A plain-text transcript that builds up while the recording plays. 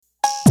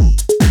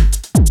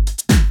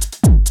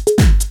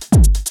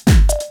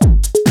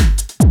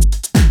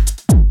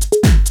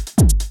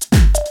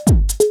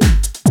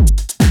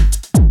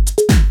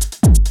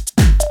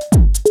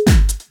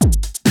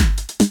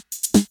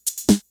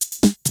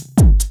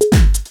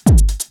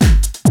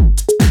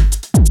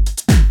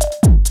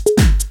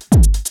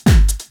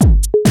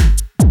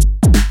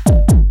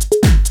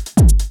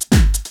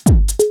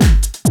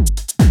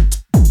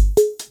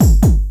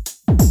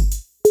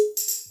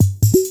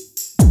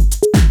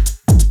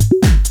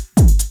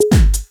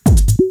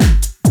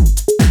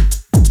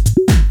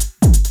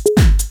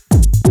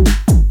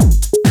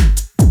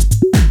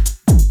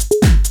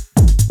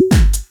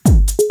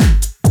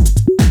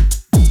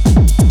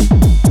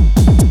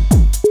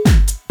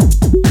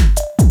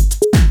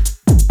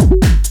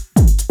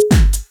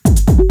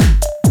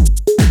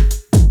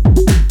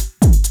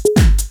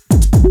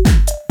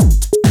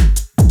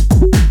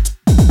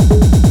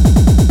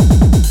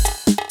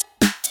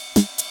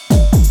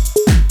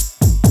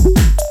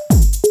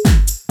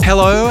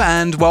Hello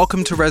and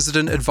welcome to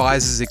Resident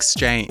Advisors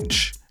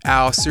Exchange,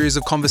 our series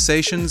of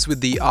conversations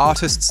with the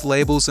artists,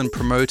 labels and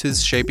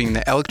promoters shaping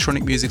the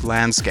electronic music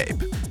landscape.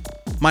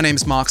 My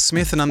name's Mark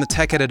Smith and I'm the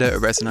tech editor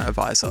at Resident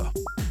Advisor.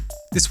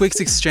 This week's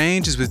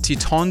exchange is with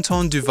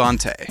Titonton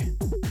Duvante.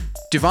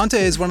 Duvante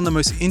is one of the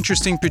most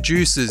interesting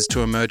producers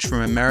to emerge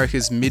from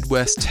America's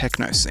Midwest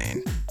techno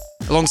scene.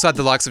 Alongside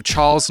the likes of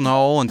Charles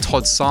Knoll and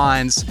Todd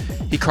Sines,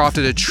 he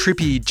crafted a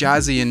trippy,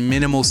 jazzy and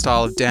minimal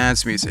style of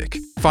dance music,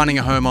 finding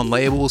a home on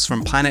labels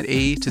from Planet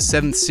E to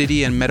Seventh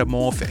City and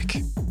Metamorphic.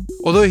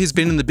 Although he's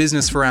been in the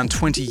business for around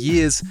 20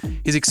 years,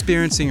 he's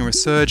experiencing a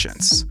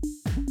resurgence.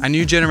 A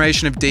new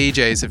generation of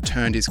DJs have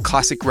turned his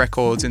classic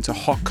records into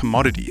hot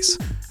commodities,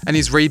 and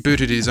he's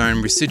rebooted his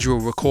own residual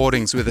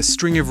recordings with a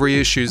string of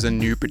reissues and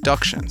new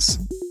productions.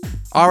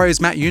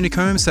 RA's Matt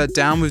Unicombe sat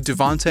down with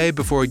Duvante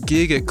before a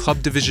gig at Club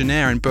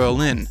Divisionaire in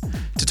Berlin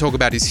to talk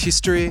about his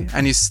history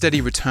and his steady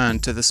return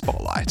to the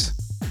spotlight.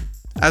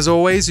 As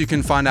always, you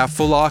can find our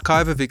full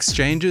archive of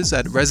exchanges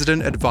at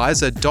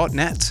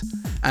residentadvisor.net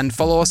and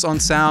follow us on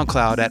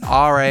SoundCloud at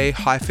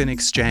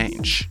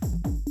ra-exchange.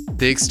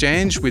 The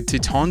exchange with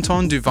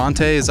Titonton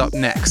Duvante is up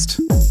next.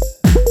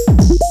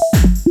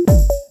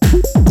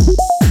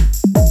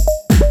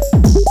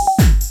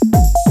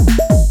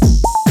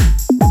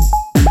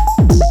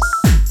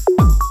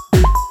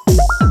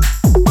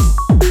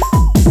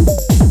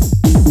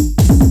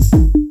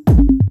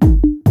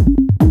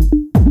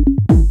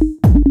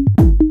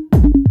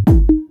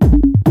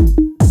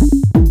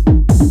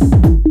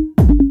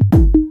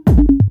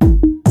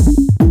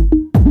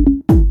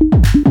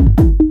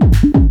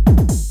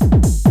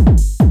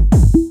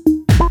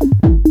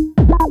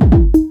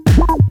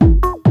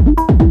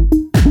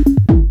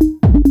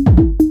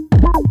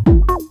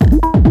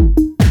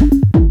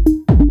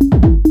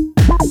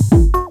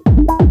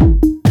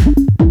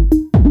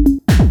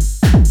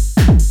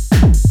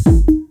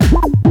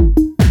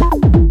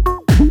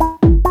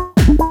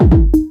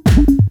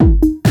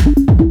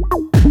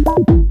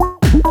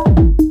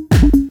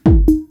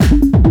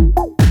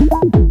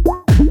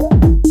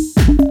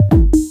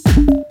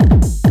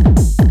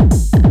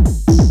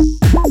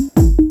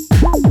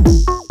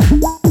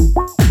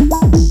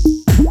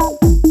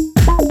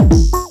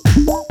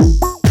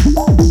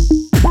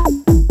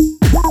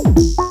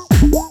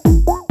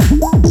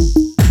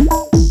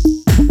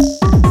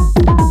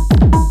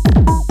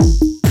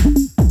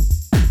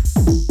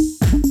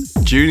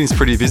 June's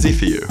pretty busy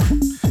for you.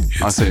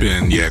 It's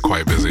been,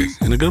 quite busy.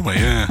 In a good way,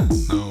 yeah.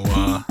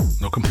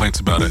 No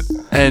complaints about it.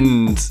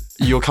 And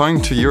you're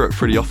coming to Europe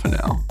pretty often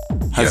now.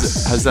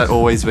 Has that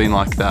always been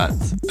like that?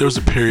 There was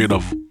a period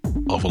of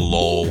a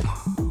lull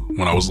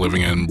when I was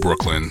living in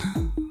Brooklyn.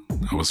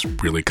 I was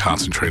really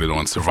concentrated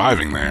on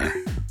surviving there.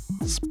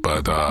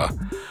 But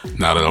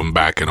now that I'm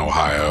back in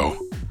Ohio,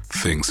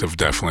 things have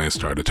definitely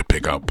started to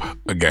pick up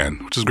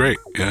again, which is great,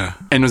 yeah.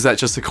 And was that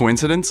just a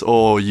coincidence,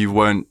 or you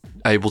weren't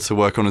able to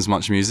work on as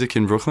much music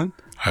in Brooklyn?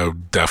 I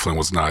definitely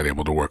was not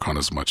able to work on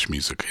as much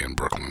music in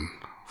Brooklyn,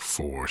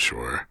 for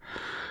sure.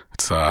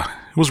 It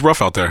was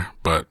rough out there,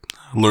 but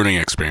learning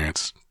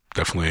experience.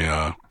 Definitely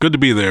good to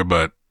be there,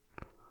 but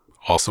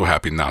also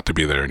happy not to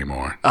be there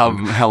anymore.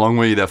 How long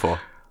were you there for?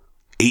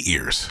 8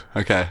 years.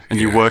 Okay. And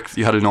you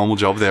had a normal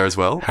job there as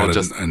well? Had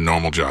a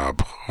normal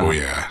job. Oh,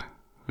 yeah.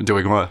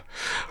 Doing what?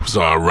 I was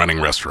running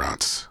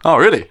restaurants. Oh,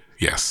 really?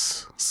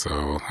 Yes.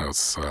 So that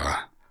was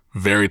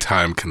very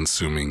time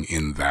consuming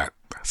in that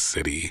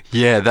city.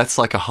 Yeah, that's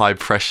like a high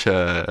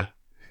pressure.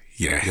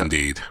 Yeah,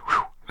 indeed.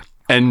 Whew.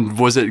 And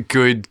was it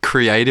good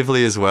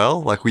creatively as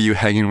well? Like, were you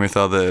hanging with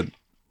other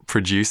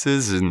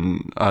producers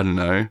and, I don't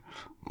know,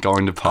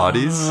 going to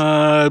parties?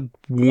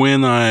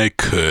 When I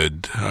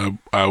could.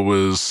 I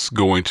was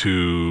going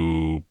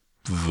to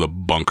the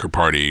bunker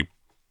party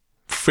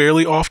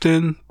fairly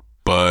often,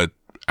 but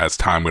as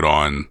time went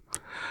on,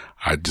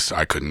 I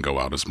couldn't go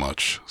out as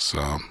much.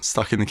 So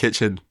stuck in the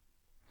kitchen.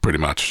 Pretty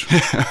much.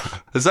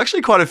 There's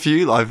actually quite a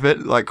few. I've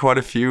met quite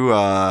a few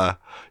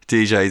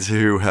DJs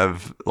who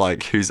have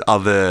whose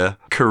other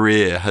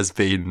career has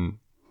been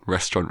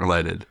restaurant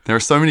related. There are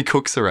so many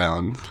cooks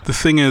around. The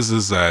thing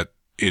is that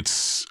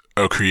it's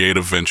a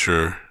creative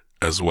venture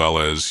as well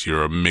as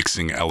you're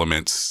mixing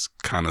elements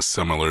kind of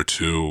similar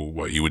to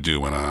what you would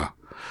do in a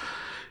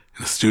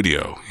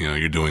studio. You know,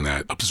 you're doing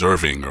that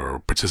observing or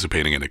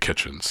participating in the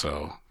kitchen.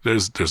 So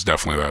there's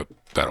definitely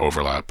that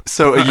overlap.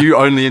 So are you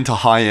only into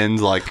high-end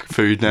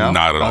food now?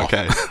 Not at all.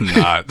 Okay.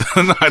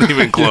 not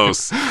even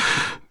close.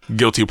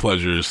 Guilty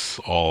pleasures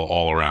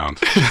all around.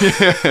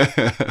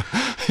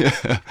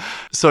 Yeah.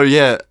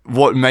 So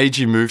what made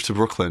you move to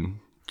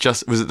Brooklyn?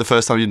 Was it the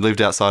first time you'd lived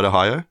outside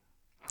Ohio?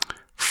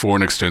 For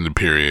an extended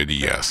period,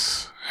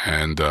 yes.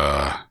 And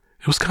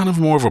it was kind of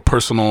more of a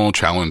personal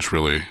challenge,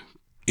 really.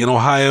 In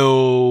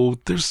Ohio,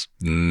 there's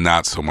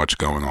not so much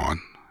going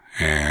on.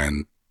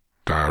 And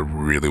I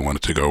really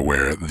wanted to go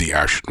where the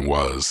action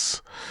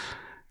was.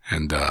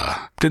 And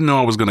didn't know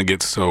I was going to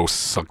get so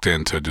sucked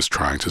into just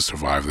trying to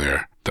survive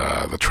there.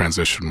 The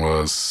transition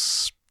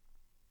was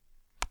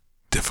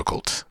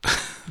difficult.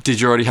 Did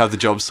you already have the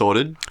job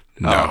sorted?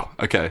 No.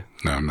 Oh, okay.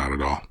 No, not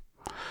at all.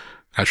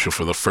 Actually,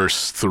 for the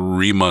first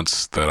 3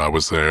 months that I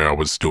was there, I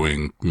was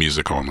doing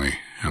music only,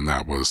 and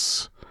that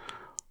was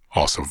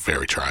also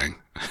very trying.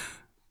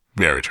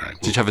 Very trying.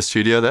 Did you have a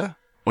studio there?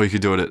 Or you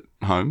could do it at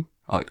home?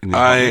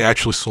 I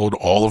actually sold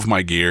all of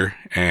my gear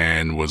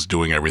and was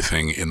doing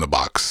everything in the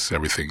box,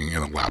 everything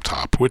in a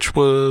laptop, which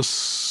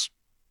was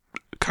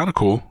kind of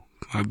cool.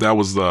 That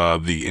was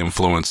the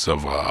influence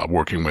of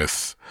working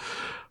with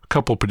a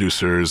couple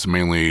producers,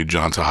 mainly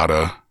John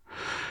Tejada.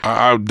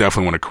 I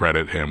definitely want to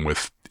credit him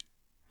with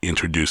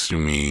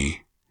introducing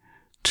me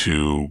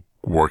to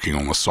working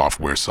on the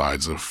software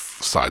side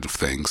of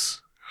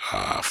things,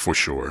 for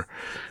sure.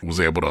 I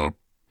was able to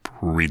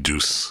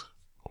reduce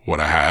what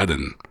I had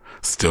and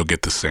still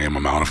get the same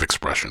amount of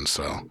expression.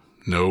 So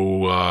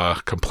no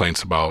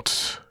complaints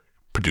about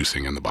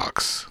producing in the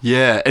box.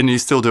 Yeah, and you're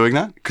still doing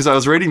that? Because I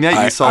was reading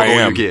that you sold all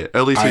your gear,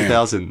 early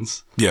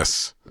 2000s.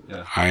 Yes,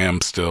 yeah. I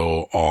am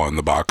still on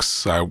the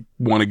box. I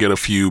want to get a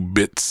few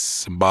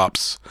bits and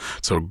bops.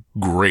 It's a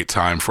great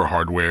time for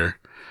hardware.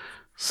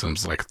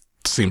 Seems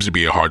to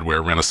be a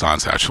hardware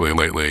renaissance actually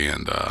lately,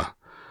 and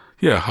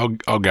yeah,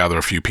 I'll gather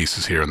a few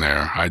pieces here and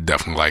there. I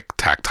definitely like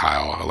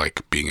tactile. I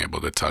like being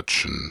able to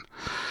touch and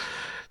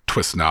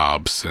twist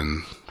knobs,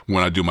 and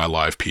when I do my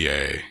live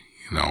PA,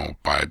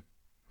 I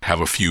have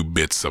a few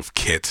bits of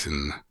kit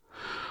and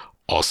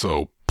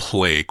also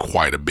play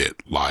quite a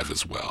bit live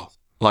as well.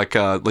 Like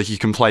you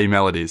can play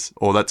melodies,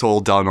 or that's all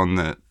done on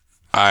the.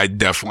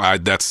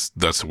 That's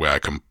the way I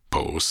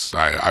compose.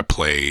 I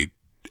play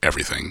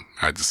everything.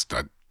 I just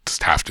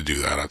have to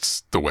do that.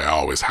 That's the way I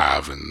always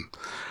have, and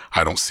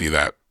I don't see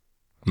that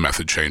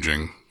method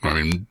changing. I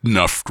mean,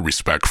 enough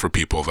respect for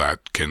people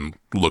that can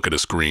look at a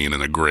screen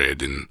and a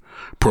grid and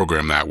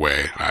program that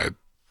way. I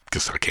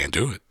guess I can't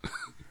do it.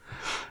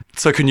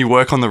 So can you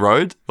work on the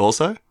road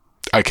also?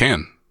 I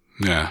can,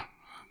 yeah.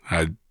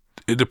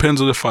 It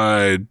depends on if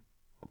I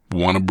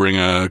want to bring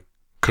a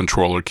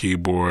controller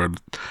keyboard.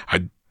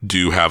 I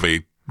do have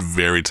a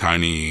very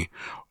tiny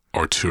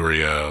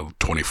Arturia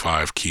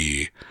 25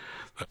 key.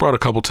 I brought a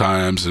couple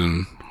times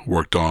and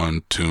worked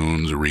on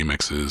tunes or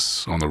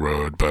remixes on the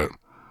road, but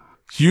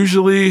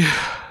usually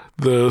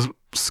the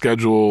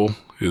schedule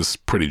is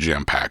pretty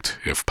jam-packed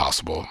if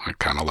possible. I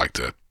kind of like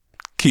to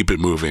keep it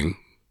moving,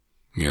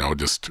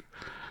 just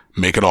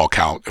make it all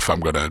count. If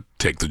I'm going to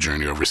take the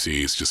journey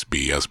overseas, just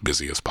be as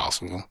busy as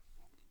possible.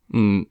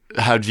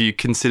 Have you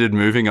considered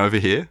moving over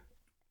here?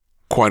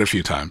 Quite a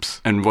few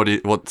times. And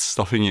what's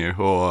stopping you?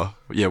 Or,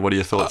 what are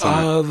your thoughts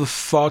on it? The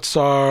thoughts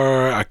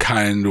are I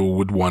kind of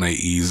would want to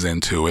ease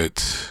into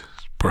it.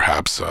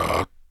 Perhaps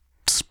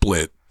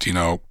split,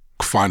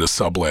 find a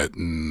sublet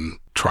and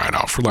try it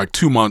out for like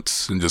 2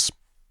 months and just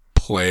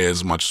play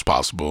as much as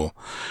possible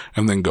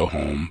and then go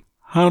home.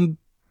 I'm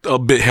a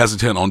bit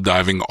hesitant on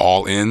diving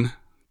all in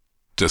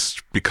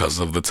just because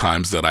of the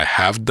times that I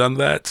have done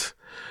that.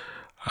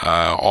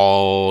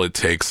 All it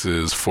takes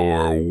is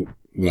for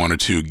 1 or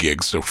 2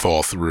 gigs to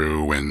fall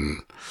through,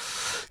 and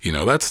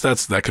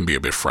that can be a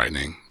bit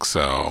frightening.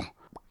 So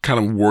kind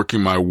of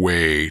working my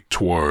way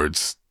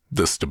towards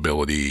the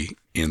stability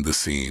in the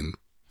scene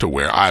to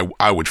where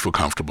I would feel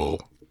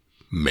comfortable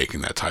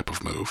making that type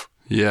of move.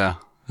 Yeah,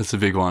 that's a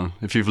big one.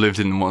 If you've lived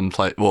in one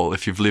place,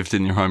 if you've lived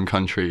in your home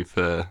country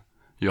for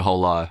your whole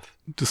life.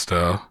 Just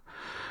a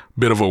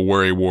bit of a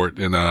worrywart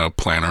and a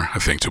planner. I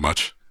think too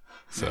much.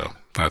 So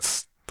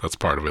that's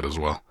part of it as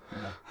well.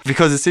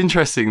 Because it's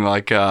interesting,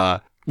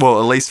 at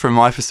least from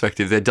my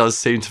perspective, there does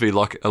seem to be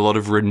like a lot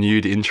of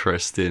renewed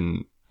interest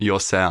in your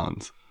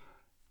sound.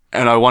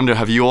 And I wonder,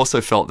 have you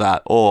also felt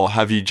that, or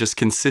have you just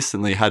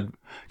consistently had,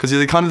 because you're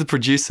the kind of the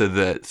producer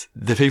that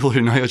the people who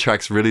know your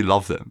tracks really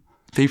love them.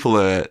 People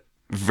are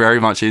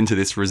very much into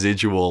this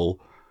residual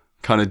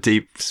kind of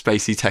deep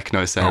spacey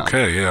techno sound.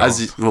 Okay, yeah.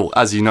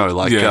 As you know,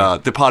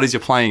 the parties you're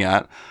playing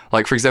at,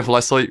 like for example,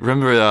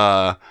 remember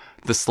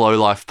the Slow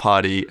Life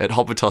party at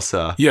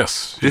Hopatossa?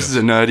 Yes. This is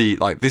a nerdy,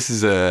 this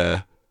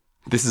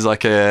is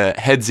like a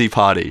headsy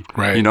party.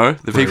 Right.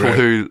 The people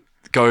who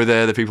go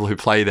there, the people who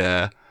play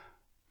there,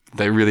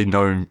 they really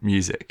know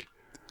music.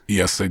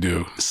 Yes, they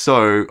do.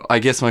 So I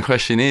guess my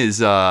question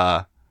is,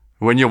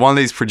 when you're one of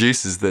these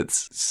producers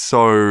that's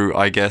so,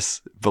 I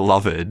guess,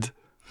 beloved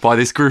by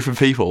this group of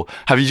people,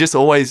 have you just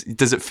always,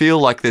 does it feel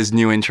like there's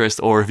new interest,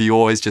 or have you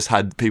always just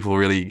had people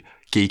really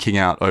geeking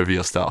out over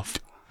your stuff?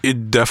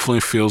 It definitely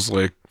feels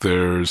like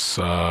there's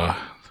a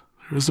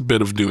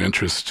bit of new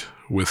interest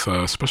with,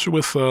 especially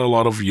with a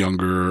lot of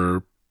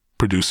younger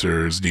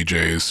producers,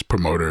 DJs,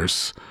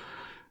 promoters.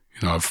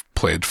 I've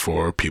played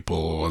for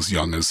people as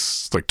young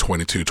as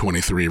 22,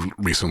 23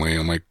 recently.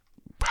 I'm like,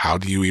 how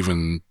do you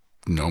even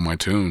know my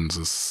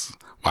tunes?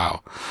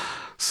 Wow.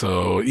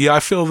 So yeah, I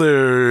feel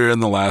there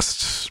in the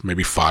last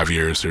maybe 5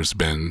 years, there's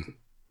been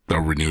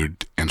a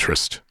renewed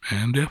interest,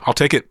 and yeah, I'll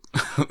take it.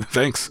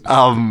 Thanks.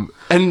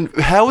 And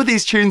how were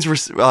these tunes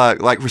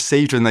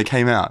received when they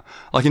came out?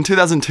 Like in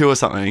 2002 or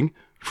something, you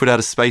put out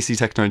a spacey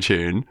techno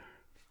tune.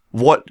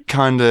 What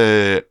kind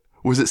of,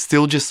 was it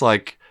still just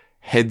like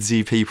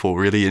headsy people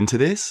really into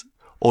this,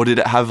 or did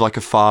it have like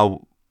a far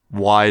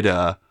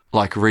wider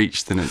like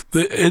reach than it.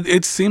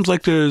 It seems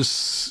like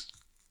there's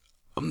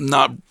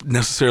not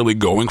necessarily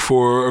going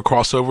for a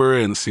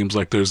crossover, and it seems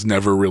like there's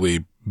never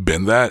really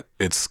been that.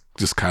 It's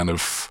just kind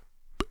of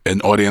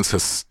an audience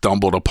has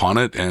stumbled upon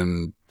it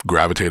and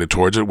gravitated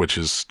towards it, which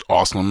is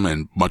awesome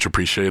and much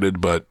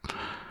appreciated. But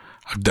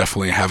I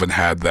definitely haven't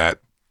had that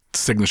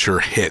signature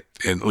hit,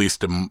 at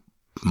least in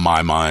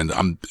my mind.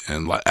 And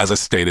as I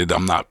stated,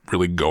 I'm not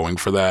really going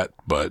for that,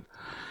 but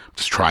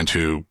just trying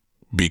to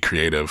be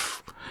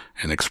creative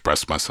and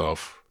express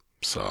myself.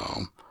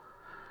 So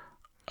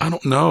I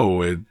don't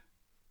know.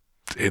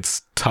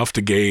 It's tough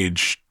to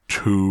gauge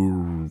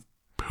who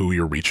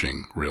you're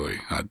reaching, really.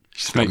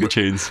 Just make the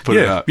tunes, put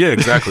it out. Yeah,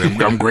 exactly.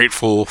 I'm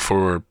grateful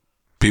for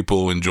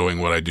people enjoying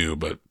what I do,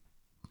 but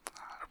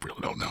I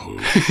really don't know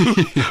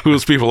who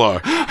those people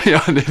are.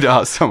 Yeah, I need to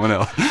ask someone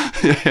else.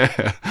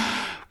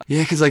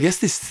 Yeah, because I guess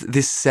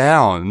this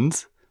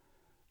sound,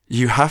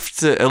 you have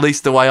to, at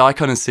least the way I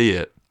kind of see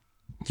it,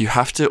 you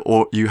have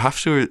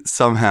to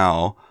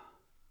somehow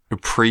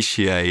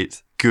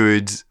appreciate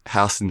good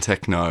house and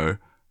techno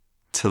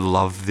to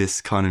love this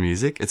kind of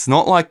music. It's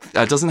not like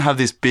it doesn't have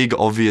this big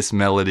obvious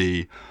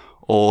melody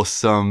or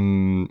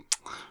some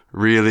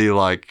really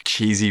like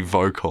cheesy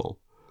vocal.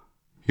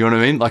 You know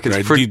what I mean? Like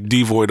it's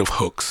devoid of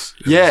hooks.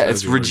 Yeah,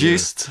 it's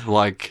reduced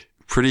like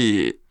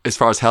pretty as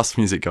far as house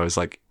music goes,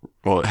 like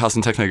house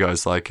and techno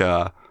goes, like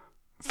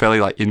fairly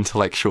like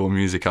intellectual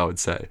music, I would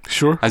say.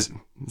 Sure. As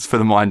it's for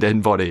the mind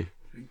and body.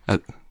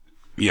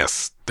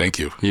 Yes, thank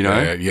you. You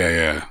know?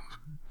 Yeah.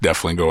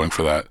 Definitely going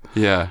for that.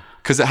 Yeah.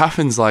 Because it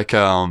happens like,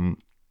 at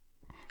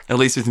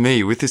least with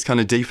me, with this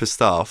kind of deeper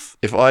stuff,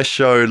 if I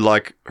showed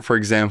like, for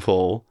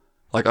example,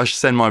 like I should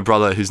send my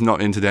brother who's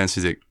not into dance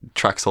music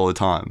tracks all the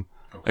time.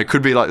 Okay. It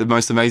could be like the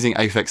most amazing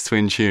Aphex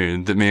Twin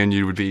tune that me and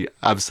you would be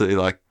absolutely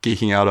like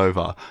geeking out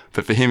over.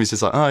 But for him, it's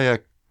just like, oh yeah,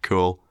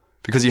 cool.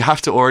 Because you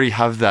have to already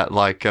have that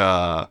like,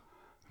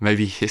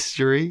 maybe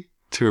history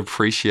to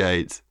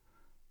appreciate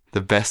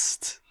the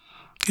best.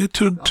 Yeah,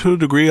 to a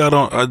degree, I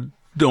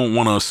don't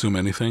want to assume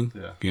anything.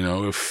 Yeah. You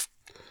know, if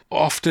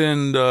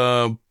often,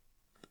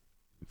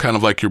 kind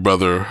of like your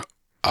brother,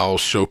 I'll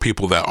show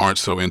people that aren't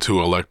so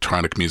into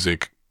electronic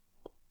music,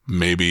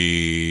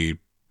 maybe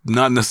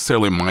not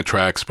necessarily my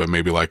tracks, but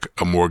maybe like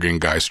a Morgan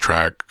Geist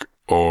track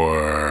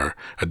or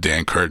a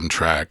Dan Curtin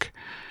track.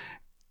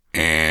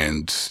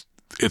 And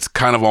it's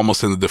kind of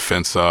almost in the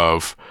defense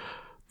of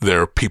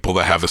there are people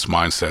that have this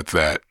mindset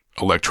that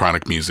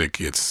electronic music,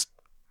 it's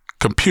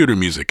computer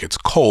music, it's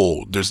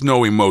cold, there's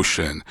no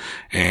emotion,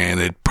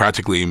 and it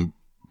practically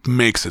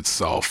makes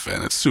itself,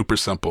 and it's super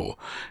simple.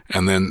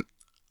 And then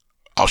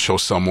I'll show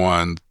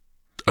someone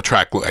a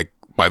track like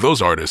by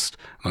those artists,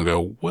 and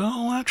I'll go,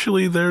 well,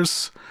 actually,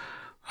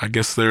 I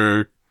guess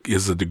there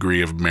is a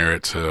degree of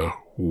merit to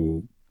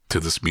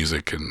this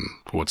music and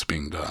what's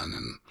being done.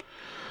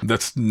 And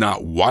that's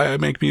not why I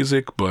make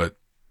music, but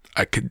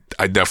I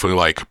definitely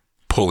like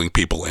pulling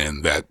people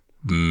in that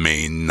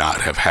may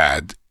not have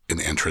had an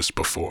interest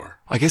before.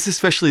 I guess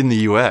especially in the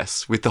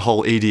US with the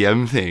whole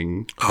EDM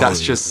thing, that's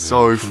just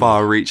so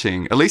far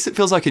reaching. At least it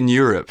feels like in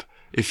Europe,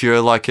 if you're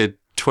like a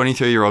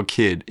 23-year-old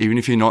kid, even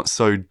if you're not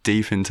so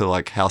deep into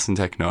like house and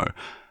techno,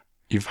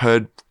 you've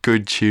heard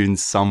good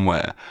tunes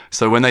somewhere.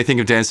 So when they think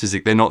of dance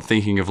music, they're not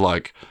thinking of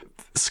like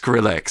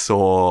Skrillex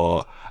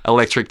or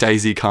Electric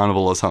Daisy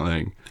Carnival or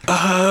something.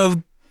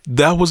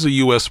 That was the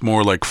US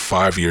more like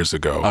 5 years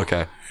ago.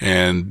 Okay.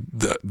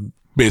 And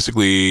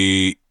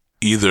basically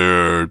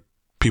either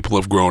people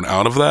have grown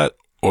out of that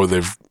or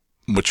they've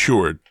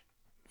matured.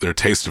 Their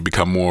tastes have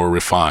become more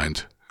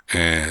refined,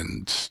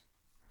 and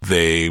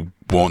they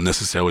won't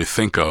necessarily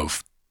think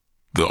of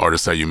the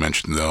artists that you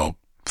mentioned. They'll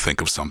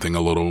think of something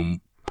a little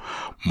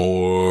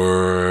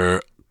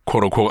more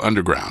quote unquote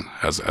underground,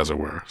 as it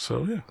were.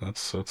 So yeah,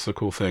 that's the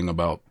cool thing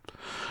about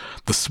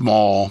the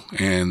small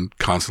and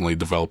constantly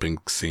developing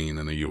scene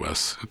in the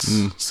US.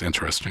 It's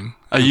interesting.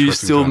 Are you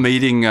still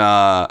meeting,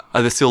 are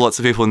there still lots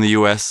of people in the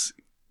US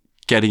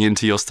getting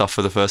into your stuff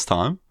for the first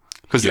time?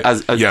 Because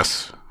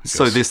yes.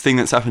 So this thing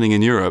that's happening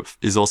in Europe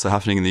is also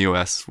happening in the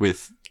US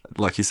with,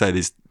 like you say,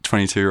 these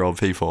 22-year-old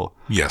people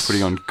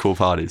putting on cool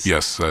parties.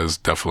 Yes, that is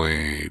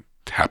definitely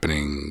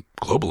happening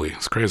globally.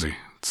 It's crazy.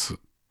 It's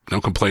no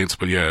complaints,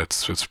 but yeah,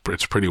 it's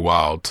pretty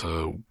wild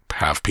to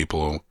have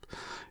people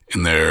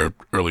in their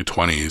early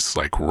 20s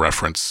like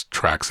reference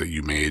tracks that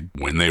you made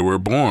when they were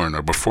born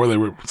or before they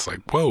were. It's like,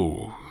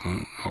 whoa,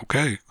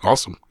 okay,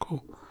 awesome,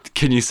 cool.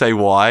 Can you say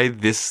why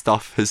this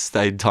stuff has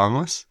stayed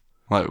timeless?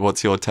 Like,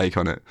 what's your take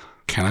on it?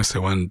 Can I say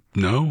one?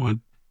 No.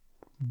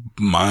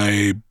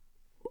 My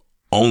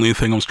only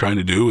thing I was trying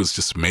to do is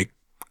just make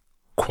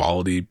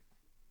quality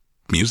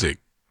music,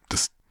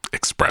 just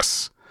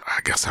express. I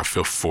guess I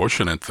feel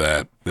fortunate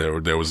that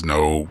there was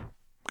no,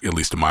 at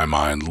least in my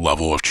mind,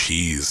 level of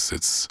cheese.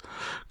 It's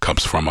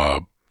comes from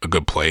a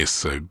good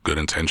place, a good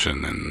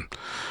intention, and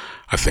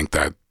I think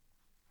that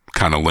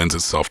kind of lends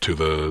itself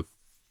to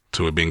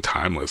it being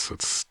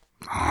timeless.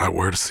 Oh, that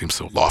word seems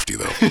so lofty,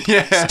 though.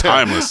 Yeah. It's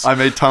timeless. I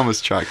made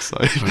timeless tracks. So.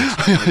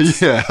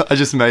 Yeah, I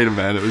just made them,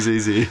 man. It was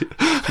easy.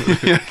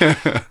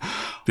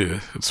 Yeah,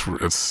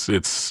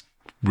 it's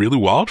really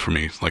wild for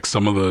me. Like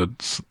some of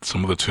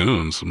the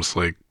tunes, I'm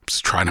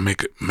just trying to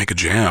make a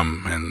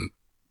jam, and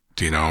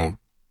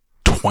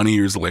 20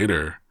 years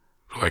later,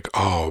 like,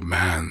 oh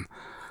man,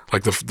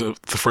 like the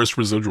first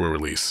Residual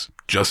release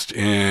just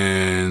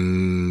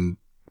in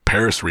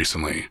Paris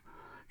recently,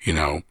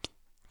 I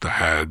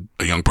had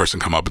a young person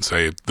come up and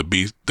say the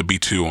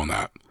B2 on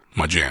that,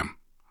 my jam.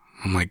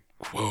 I'm like,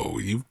 whoa,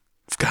 you've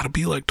got to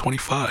be like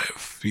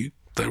 25.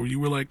 You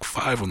were like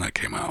 5 when that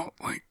came out.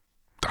 Like,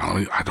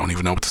 I don't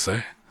even know what to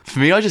say. For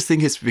me, I just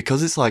think it's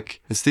because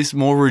it's this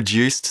more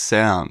reduced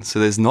sound. So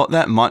there's not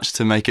that much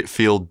to make it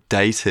feel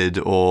dated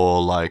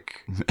or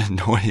like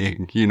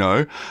annoying,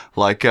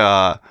 Like,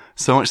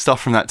 so much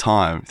stuff from that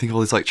time. Think of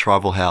all this like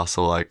Tribal House,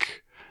 or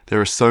like, there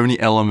are so many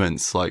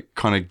elements like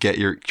trying to get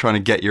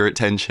your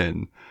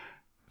attention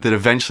that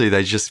eventually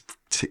they just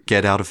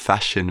get out of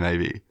fashion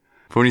maybe.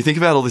 But when you think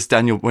about all this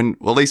at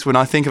least when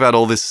I think about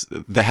all this,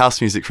 the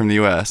house music from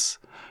the US,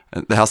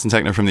 the house and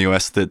techno from the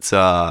US that's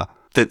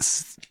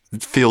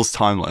feels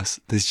timeless.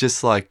 There's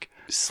just like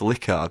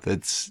slicker.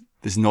 There's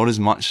not as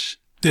much.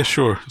 Yeah,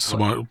 sure. It's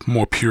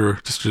more pure.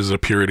 Just there's a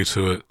purity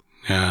to it.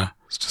 Yeah,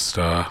 it's just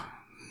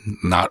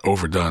not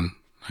overdone,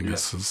 I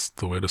guess is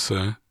the way to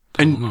say.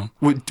 And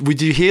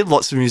would you hear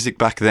lots of music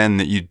back then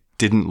that you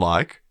didn't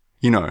like?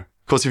 Of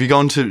course, if you go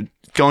into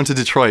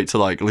Detroit to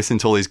like listen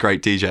to all these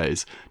great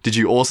DJs, did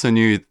you also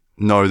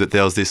know that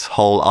there was this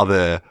whole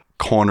other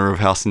corner of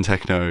house and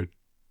techno?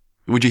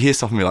 Would you hear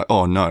stuff and be like,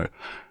 oh no?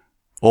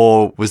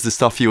 Or was the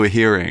stuff you were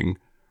hearing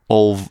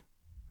all,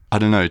 I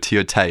don't know, to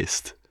your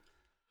taste?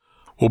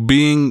 Well,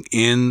 being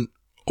in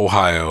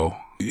Ohio,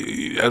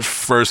 at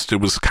first it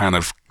was kind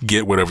of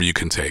get whatever you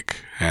can take.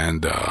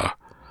 And a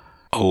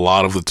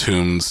lot of the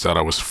tunes that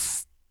I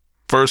was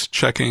first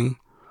checking,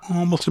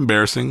 almost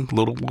embarrassing, a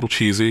little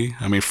cheesy.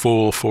 I mean,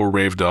 full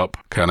raved up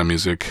kind of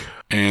music.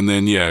 And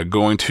then,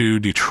 going to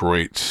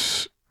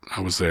Detroit,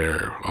 I was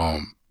there a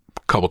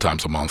couple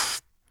times a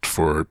month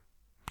for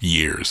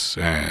years,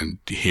 and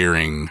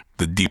hearing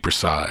the deeper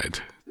side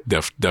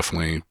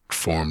definitely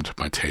formed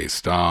my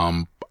taste.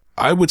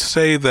 I would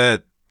say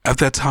that at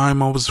that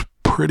time I was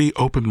pretty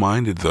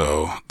open-minded,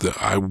 though.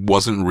 That I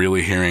wasn't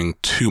really hearing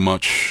too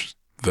much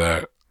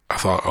that I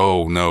thought,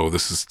 oh no,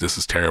 this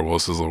is terrible.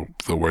 This is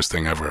the worst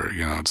thing ever.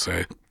 I'd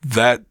say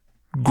that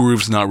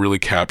groove's not really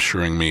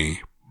capturing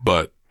me,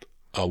 but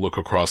I'll look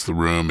across the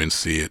room and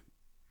see it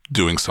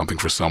doing something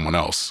for someone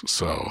else.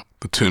 So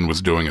the tune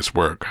was doing its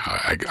work.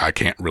 I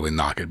can't really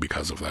knock it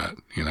because of that,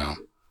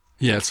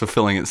 Yeah, it's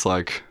fulfilling its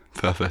like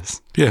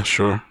purpose. Yeah,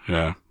 sure.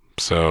 Yeah.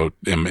 So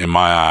in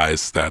my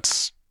eyes,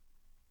 that's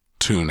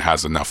tune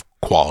has enough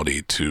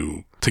quality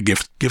to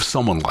give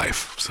someone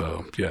life.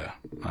 So yeah,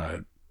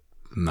 I'm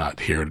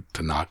not here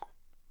to knock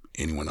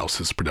anyone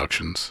else's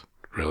productions,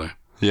 really.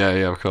 Yeah,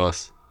 of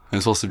course. And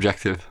it's all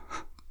subjective.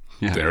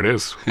 Yeah. There it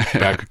is.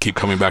 Keep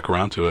coming back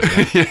around to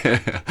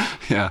it.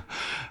 Yeah.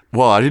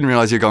 Well, I didn't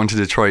realize you're going to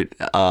Detroit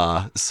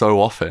so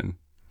often.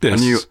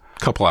 Yes, a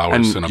couple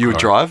hours in a car. You would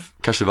drive,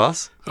 catch the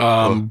bus?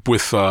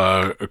 With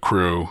a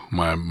crew,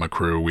 my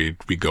crew,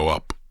 we go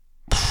up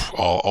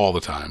all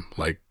the time.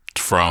 Like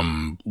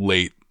from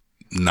late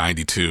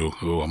 92,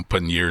 I'm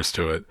putting years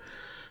to it,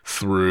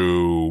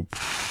 through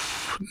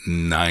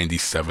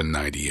 97,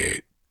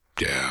 98.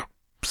 Yeah.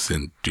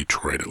 In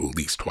Detroit at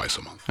least twice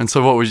a month. And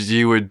so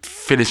you would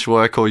finish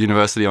work or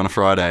university on a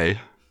Friday,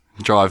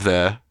 drive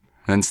there,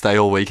 and then stay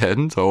all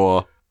weekend,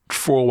 or?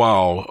 For a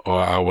while,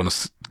 I want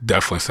to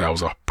definitely say I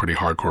was a pretty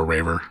hardcore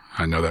raver.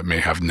 I know that may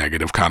have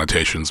negative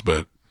connotations,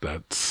 but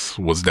that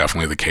was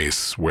definitely the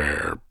case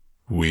where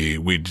we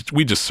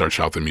just search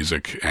out the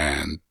music,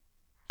 and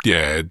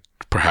it'd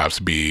perhaps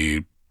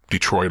be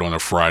Detroit on a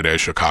Friday,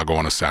 Chicago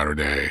on a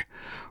Saturday,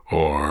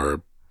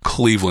 or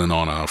Cleveland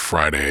on a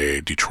Friday,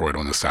 Detroit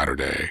on a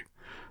Saturday.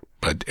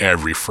 But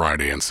every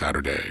Friday and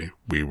Saturday,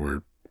 we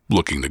were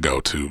looking to go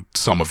to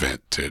some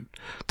event to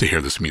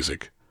hear this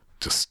music.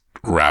 Just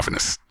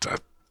ravenous.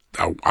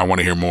 I want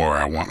to hear more.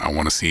 I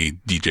want to see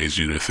DJs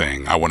do their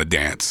thing. I want to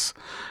dance.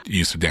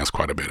 Used to dance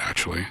quite a bit,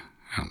 actually.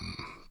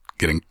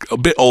 Getting a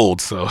bit old,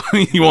 so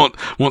you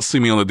won't see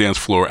me on the dance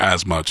floor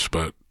as much,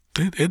 but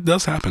it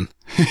does happen.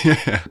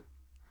 Yeah.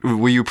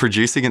 Were you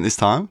producing at this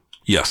time?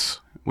 Yes.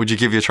 Would you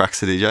give your tracks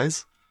to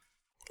DJs?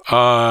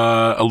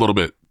 A little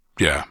bit,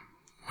 yeah.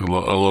 A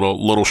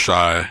little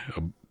shy.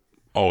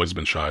 Always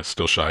been shy.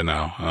 Still shy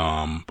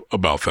now.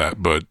 About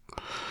that, but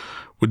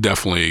would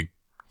definitely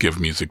give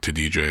music to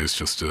DJs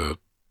just to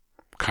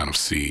kind of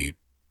see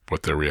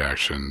what their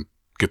reaction,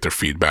 get their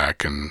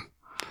feedback, and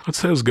I'd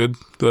say it was good.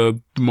 The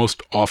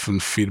most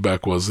often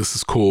feedback was, "This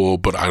is cool,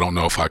 but I don't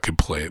know if I could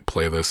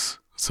play this.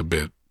 It's a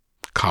bit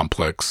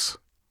complex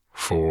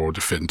to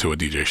fit into a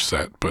DJ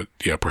set, but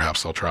yeah,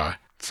 perhaps I'll try."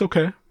 It's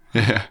okay.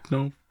 Yeah.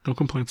 No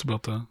complaints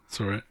about that.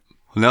 It's all right.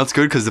 Well, now it's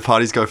good because the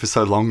parties go for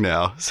so long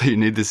now, so you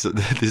need this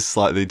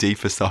slightly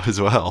deeper stuff as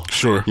well.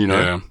 Sure.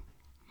 Yeah.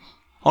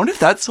 I wonder if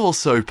that's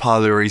also part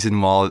of the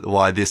reason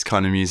why this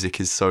kind of music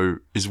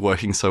is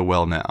working so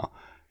well now,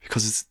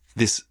 because it's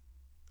this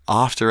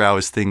after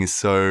hours thing is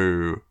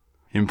so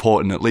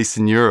important, at least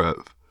in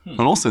Europe and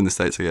also in the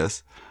States, I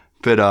guess.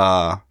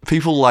 But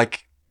people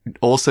like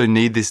also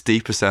need this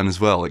deeper sound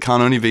as well. It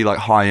can't only be like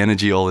high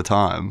energy all the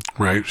time.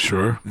 Right,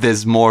 sure.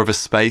 There's more of a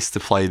space to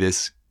play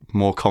this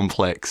more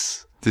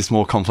complex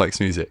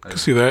music. I can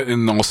see that.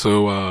 And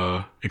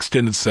also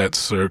extended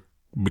sets are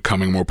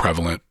becoming more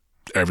prevalent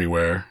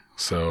everywhere.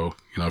 So,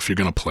 if you're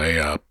going to play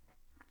a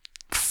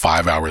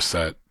 5-hour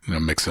set,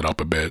 mix it up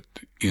a bit,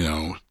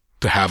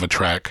 to have a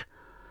track,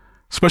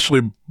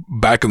 especially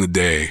back in the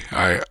day,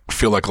 I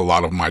feel like a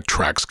lot of my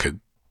tracks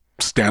could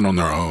stand on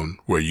their own,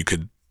 where you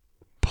could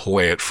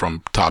play it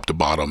from top to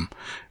bottom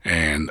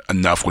and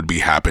enough would be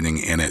happening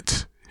in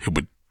it. It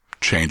would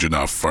change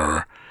enough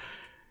for,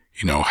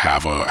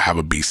 have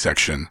a B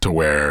section to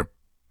where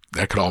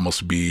that could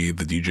almost be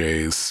the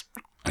DJ's,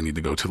 I need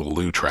to go to the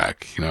loo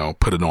track,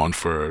 put it on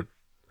for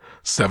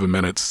 7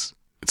 minutes.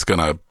 It's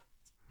going to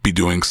be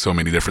doing so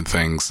many different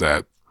things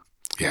that,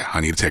 I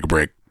need to take a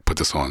break, put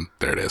this on.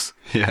 There it is.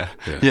 Yeah.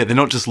 They're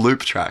not just loop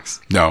tracks.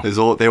 No.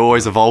 They're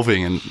always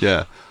evolving and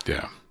Yeah.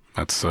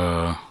 That's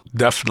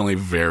definitely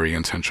very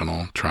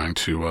intentional, trying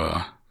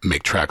to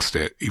make tracks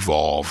that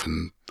evolve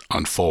and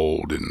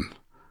unfold and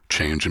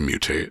change and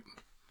mutate.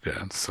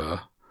 Yeah, it's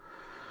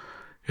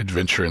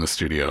adventure in the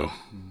studio.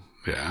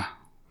 Yeah.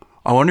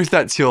 I wonder if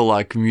that's your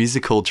like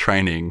musical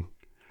training.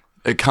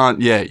 You can't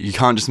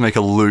just make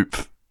a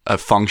loop, a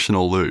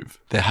functional loop.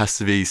 There has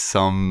to be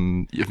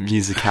some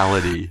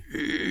musicality.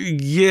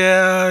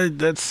 Yeah,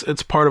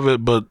 it's part of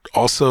it, but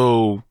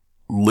also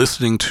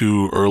listening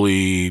to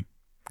early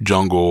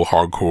jungle,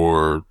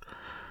 hardcore,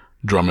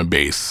 drum and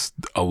bass,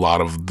 a lot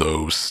of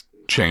those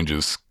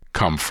changes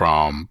come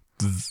from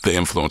the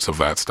influence of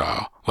that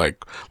style.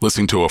 Like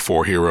listening to a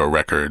Four Hero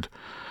record,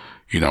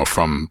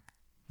 from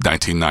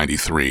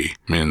 1993.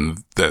 I mean,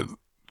 that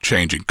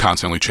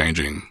constantly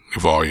changing,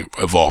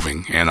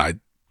 evolving, and I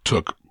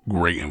took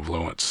great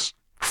influence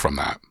from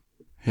that.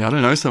 Yeah, I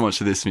don't know so much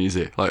of this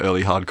music, like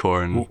early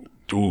hardcore, and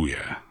ooh,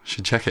 yeah,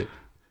 should check it.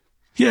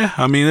 Yeah,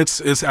 I mean,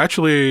 it's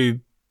actually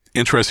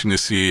interesting to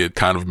see it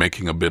kind of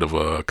making a bit of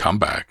a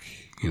comeback.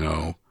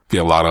 A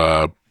lot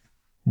of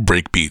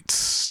break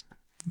beats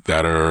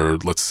that are,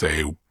 let's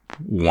say,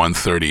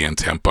 130 in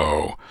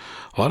tempo.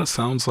 A lot of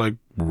sounds like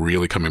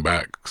really coming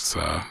back. It's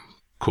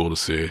cool to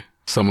see.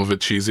 Some of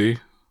it cheesy,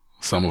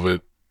 some of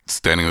it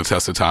standing the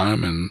test of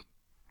time, and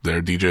there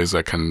are DJs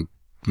that can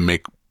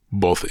make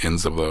both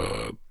ends of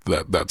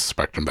that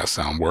spectrum, that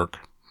sound work.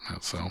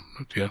 So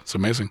yeah, it's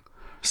amazing.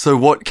 So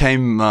what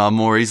came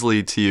more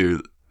easily to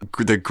you,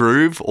 the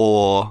groove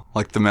or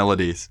like the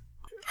melodies?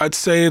 I'd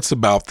say it's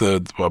about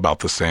the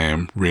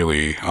same,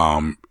 really.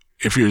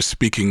 If you're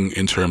speaking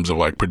in terms of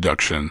like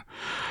production,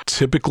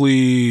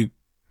 typically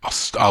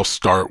I'll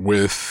start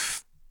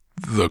with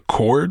the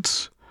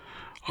chords,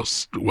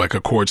 like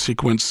a chord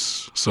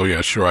sequence. So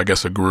yeah, sure, I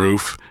guess a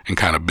groove, and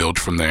kind of build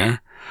from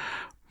there.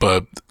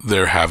 But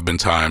there have been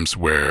times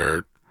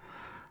where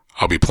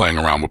I'll be playing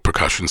around with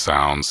percussion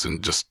sounds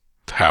and just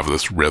have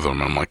this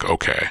rhythm. I'm like,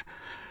 okay,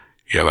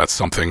 yeah, that's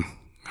something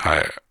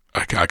I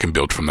can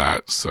build from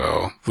that.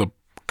 So the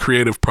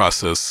creative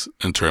process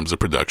in terms of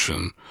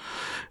production,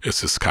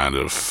 it's just kind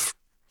of,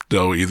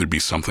 there'll either be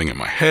something in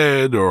my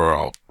head or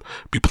I'll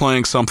be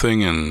playing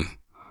something and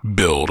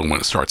build. And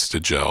when it starts to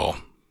gel,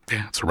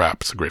 yeah, it's a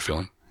wrap. It's a great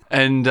feeling.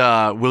 And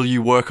will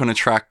you work on a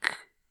track,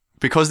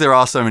 because there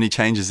are so many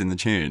changes in the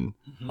tune,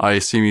 I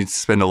assume you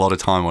spend a lot of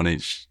time on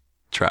each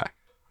track.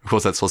 Of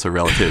course, that's also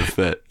relative,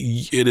 but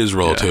it is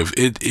relative.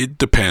 Yeah. It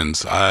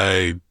depends.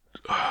 To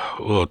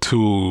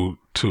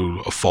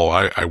a fault,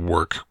 I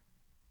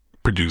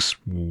produce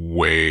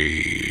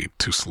way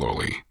too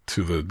slowly,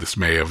 to the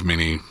dismay of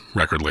many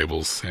record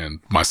labels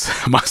and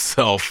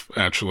myself,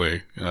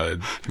 actually.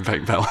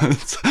 Fake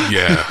balance.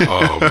 Yeah.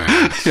 Oh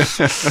man.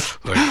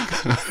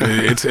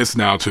 Like it's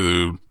now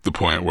to the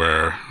point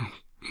where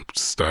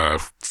just,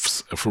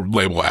 if a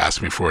label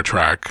asks me for a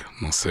track,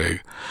 I'll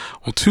say,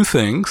 well, two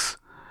things.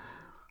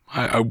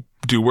 I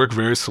do work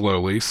very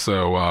slowly,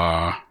 so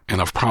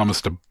and I've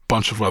promised a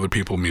bunch of other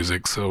people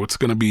music, so it's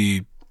gonna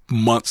be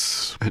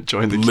months,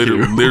 join the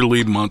queue.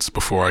 Literally months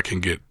before I can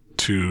get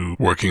to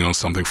working on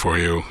something for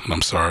you, and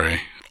I'm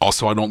sorry.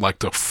 Also, I don't like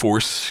to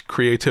force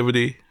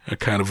creativity. I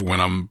kind of, when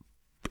I'm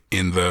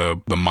in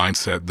the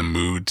mindset, the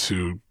mood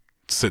to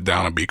sit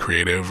down and be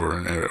creative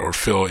or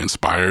feel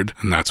inspired,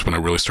 and that's when it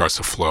really starts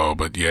to flow.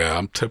 But yeah,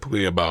 I'm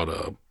typically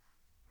about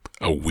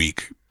a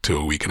week to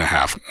a week and a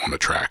half on a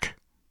track.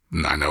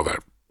 And I know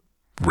that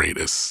rate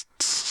is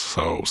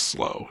so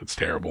slow. It's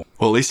terrible.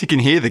 Well, at least you can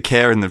hear the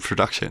care in the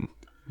production.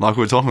 Like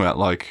we were talking about,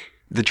 like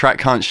the track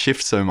can't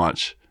shift so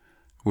much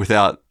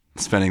without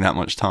spending that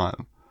much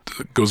time.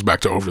 It goes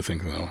back to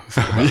overthinking though.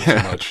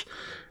 Yeah. So much.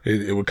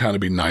 It would kind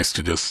of be nice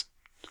to just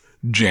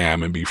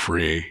jam and be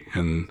free.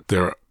 And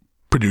there are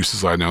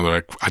producers I know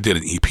that I did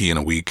an EP in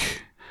a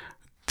week.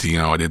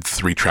 I did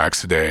 3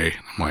 tracks a day.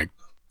 I'm like,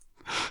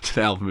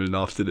 an album in an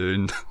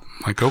afternoon.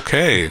 Like,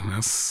 okay,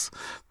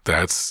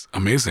 that's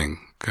amazing.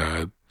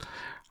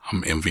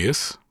 I'm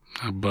envious,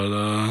 but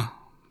I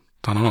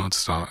don't know.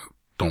 It's not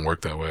don't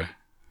work that way.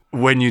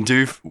 When you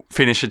do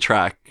finish a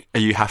track, are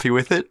you happy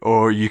with it,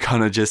 or are you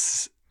kind of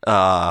just,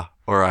 all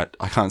right,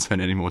 I can't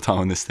spend any more time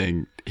on this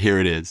thing. Here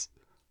it is.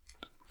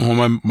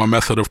 Well, my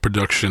method of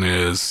production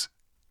is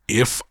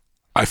if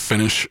I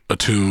finish a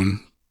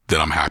tune,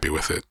 then I'm happy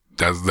with it.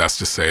 That's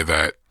to say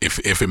that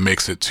if it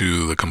makes it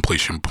to the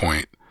completion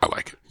point, I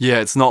like it. Yeah,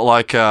 it's not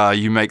like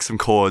you make some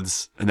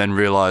chords and then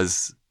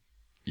realize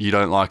you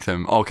don't like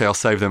them. Okay, I'll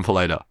save them for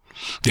later.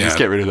 Yeah. Just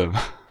get rid of them.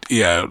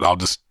 Yeah,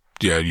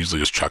 usually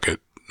just chuck it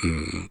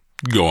and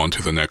go on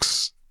to the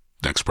next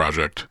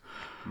project.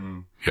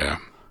 Yeah.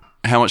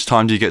 How much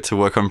time do you get to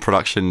work on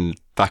production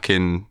back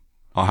in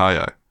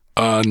Ohio?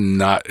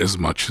 Not as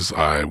much as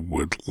I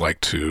would like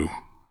to.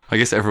 I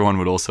guess everyone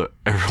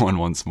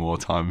wants more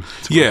time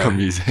to work on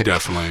music.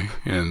 Definitely.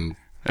 And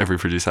every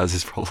producer has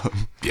this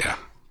problem. Yeah.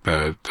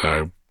 I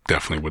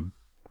definitely would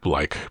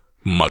like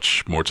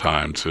much more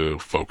time to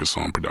focus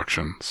on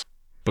productions.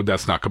 But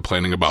that's not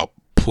complaining about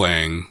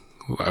playing.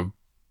 I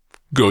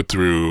go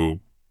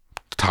through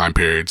time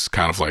periods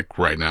kind of like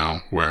right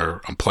now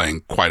where I'm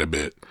playing quite a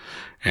bit,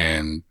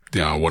 and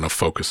I want to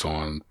focus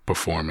on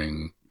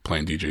performing,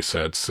 playing DJ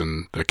sets,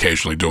 and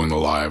occasionally doing the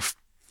live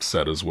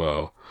set as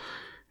well.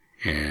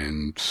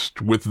 And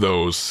with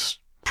those,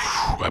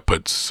 I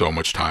put so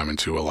much time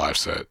into a live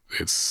set.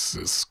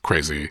 It's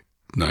crazy.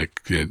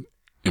 Like in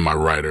my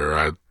writer,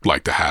 I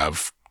like to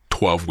have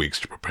 12 weeks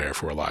to prepare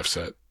for a live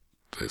set.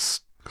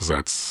 Because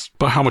that's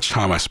about how much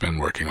time I spend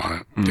working on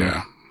it. Mm.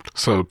 Yeah.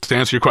 So to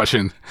answer your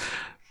question,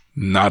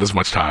 not as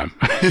much time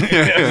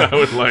as I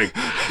would like.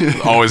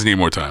 Always need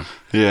more time.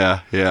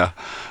 Yeah.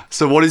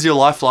 So what is your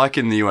life like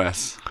in the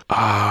US?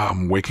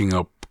 I'm waking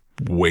up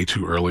way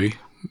too early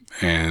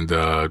and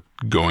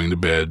going to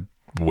bed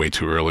way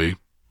too early.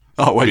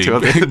 Oh, way too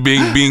early.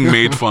 being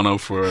made fun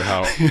of for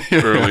how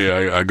early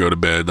I go to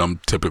bed. I'm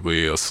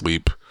typically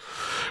asleep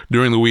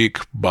during the week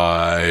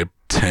by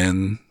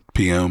 10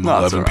 p.m.,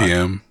 11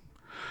 p.m.,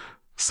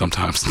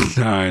 sometimes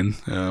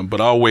 9.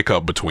 But I'll wake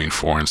up between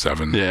 4 and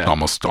 7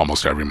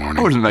 almost every morning.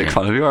 I wouldn't make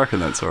fun of you. I reckon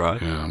that's all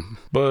right. Yeah.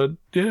 But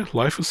yeah,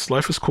 life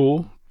is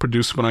cool.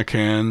 Produce when I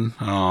can.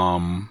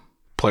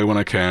 Play when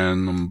I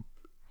can. I'm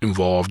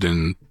involved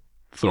in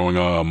throwing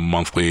a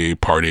monthly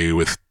party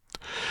with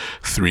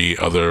 3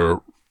 other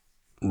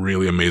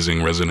really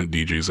amazing resident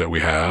DJs that we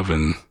have,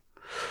 and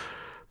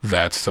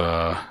that's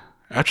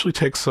actually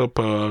takes up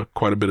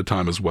quite a bit of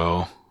time as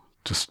well,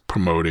 just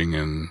promoting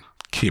and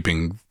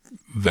keeping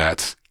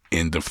that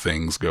end of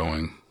things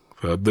going.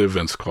 The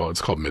event's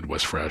called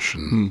Midwest Fresh,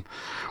 and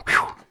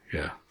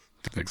yeah,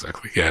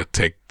 exactly. Yeah,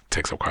 it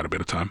takes up quite a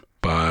bit of time,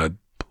 but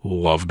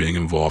love being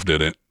involved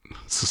in it.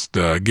 It's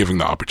just giving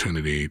the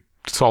opportunity.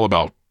 It's all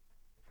about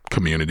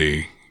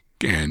community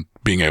and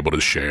being able to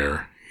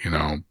share,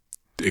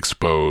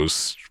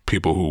 expose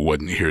people who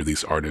wouldn't hear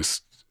these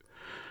artists,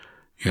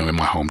 in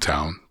my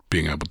hometown,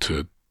 being able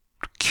to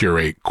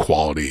curate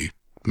quality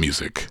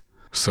music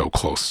so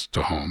close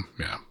to home.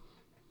 Yeah.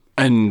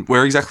 And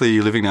where exactly are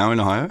you living now in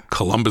Ohio?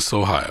 Columbus,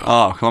 Ohio.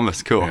 Oh,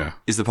 Columbus. Cool. Yeah.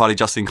 Is the party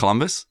just in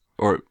Columbus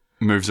or it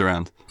moves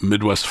around?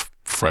 Midwest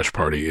Fresh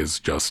Party is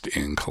just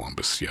in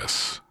Columbus,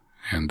 yes.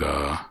 And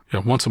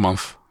once a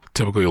month,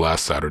 typically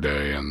last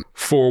Saturday. And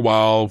for a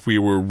while, we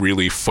were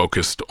really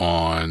focused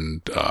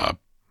on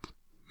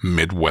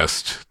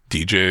Midwest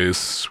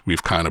DJs.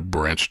 We've kind of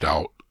branched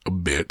out a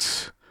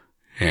bit,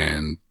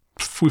 and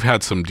we've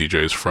had some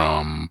DJs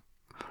from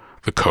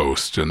the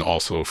coast and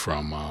also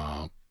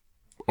from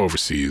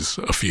overseas,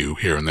 a few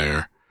here and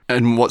there.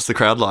 And what's the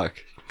crowd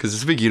like? Because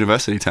it's a big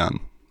university town.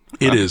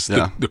 It is.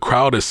 Yeah. The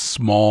crowd is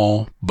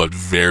small, but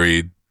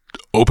very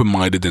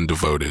open-minded and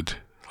devoted.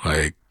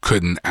 Like,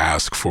 couldn't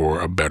ask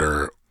for a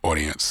better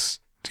audience.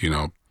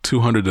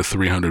 200 to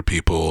 300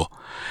 people,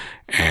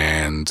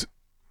 and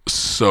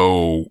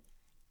so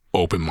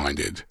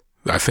open-minded.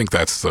 I think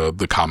that's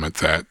the comment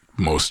that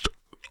most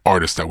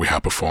artists that we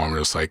have perform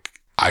is like,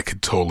 I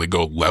could totally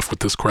go left with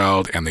this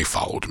crowd and they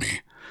followed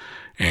me.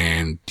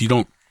 And you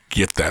don't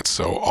get that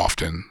so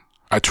often.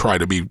 I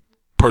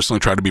personally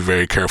try to be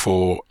very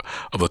careful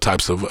of the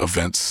types of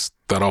events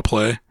that I'll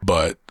play,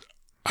 but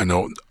I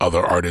know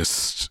other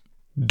artists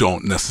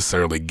don't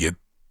necessarily get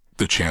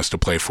the chance to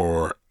play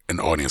for an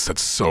audience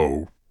that's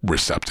so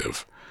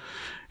receptive.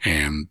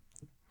 And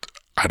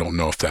I don't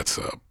know if that's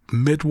a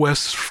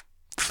Midwest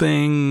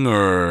thing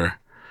or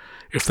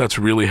if that's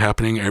really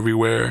happening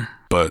everywhere,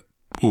 but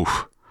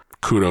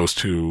kudos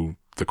to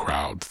the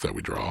crowd that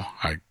we draw.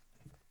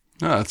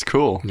 That's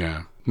cool.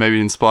 Yeah. Maybe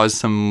it inspires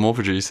some more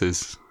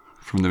producers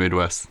from the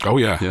Midwest. Oh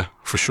yeah,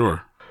 for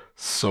sure.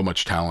 So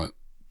much talent.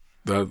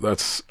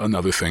 That's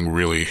another thing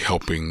really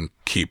helping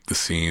keep the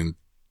scene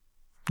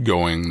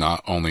going,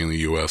 not only in the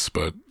US,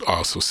 but I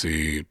also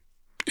see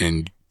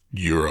in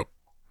Europe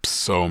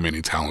so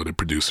many talented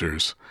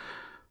producers,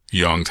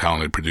 young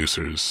talented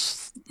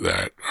producers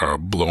that are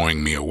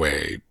blowing me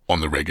away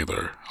on the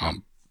regular.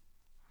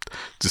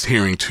 Just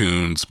hearing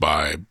tunes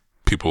by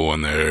people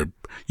in their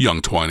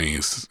young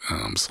 20s.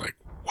 And I'm just like,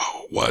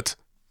 whoa, what?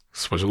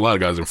 Especially a lot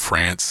of guys in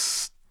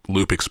France,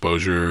 Loop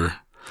Exposure,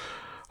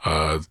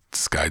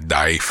 this guy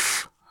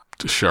Dife,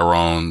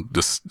 Sharon,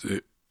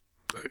 the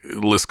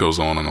list goes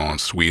on and on.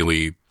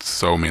 Sweely,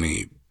 so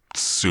many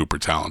super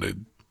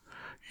talented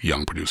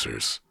young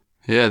producers.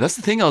 Yeah, that's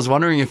the thing. I was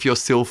wondering if you're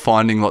still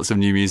finding lots of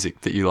new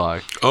music that you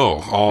like.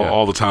 Oh,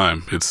 all the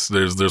time.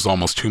 There's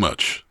almost too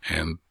much,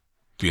 and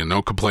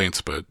no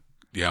complaints, but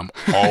yeah, I'm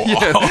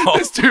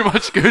there's too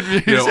much good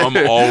music. I'm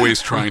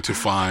always trying to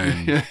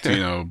find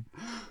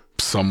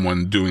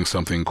someone doing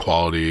something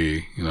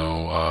quality.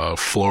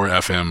 Flora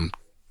FM,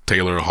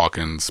 Taylor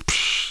Hawkins,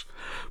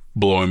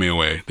 blowing me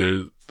away.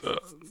 There's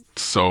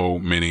so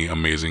many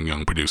amazing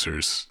young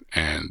producers,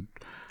 and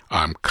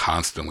I'm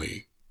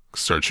constantly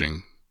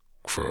searching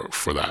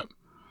for that.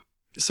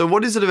 So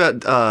what is it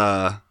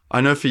about,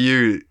 I know for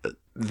you,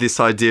 this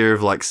idea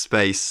of like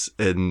space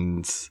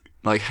and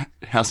like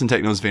house and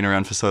techno has been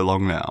around for so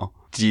long now.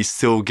 Do you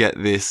still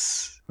get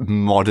this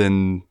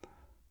modern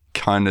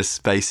kind of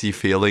spacey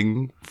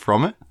feeling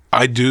from it?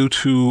 I do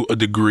to a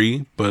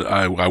degree, but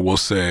I will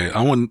say,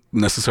 I wouldn't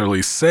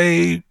necessarily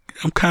say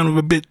I'm kind of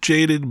a bit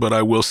jaded, but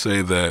I will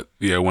say that,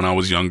 when I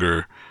was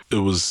younger, it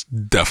was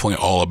definitely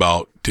all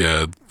about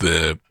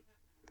the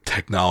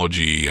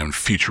technology and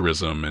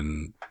futurism,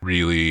 and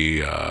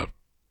really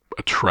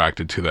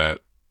attracted to that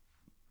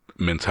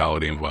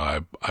mentality and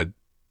vibe. I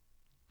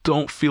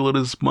don't feel it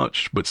as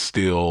much, but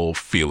still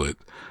feel it.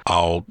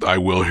 I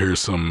will hear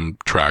some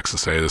tracks and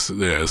say this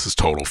is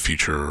total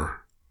future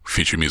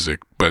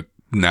music, but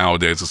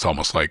nowadays it's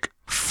almost like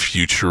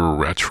future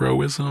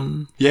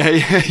retroism. Yeah,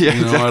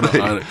 exactly.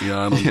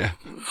 I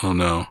don't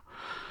know.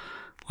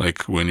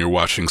 Like when you're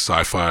watching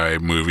sci-fi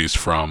movies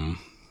from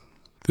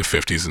the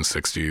 50s and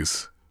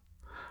 60s,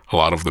 a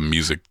lot of the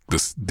music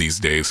these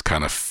days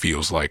kind of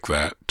feels like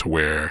that, to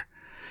where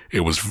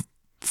it was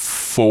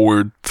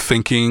forward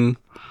thinking,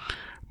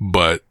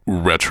 but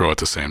retro at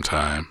the same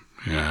time.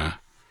 Yeah.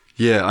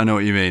 Yeah, I know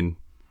what you mean.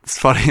 It's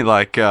funny,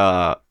 like,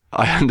 I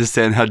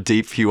understand how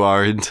deep you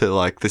are into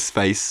like the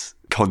space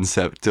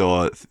concept,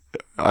 or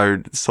I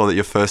saw that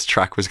your first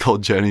track was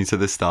called Journey to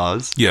the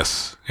Stars.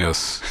 Yes.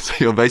 So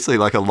you're basically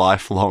like a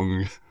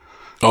lifelong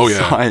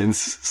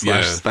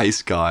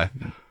science/space guy.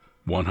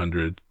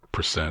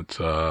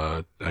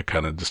 100%. I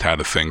kind of just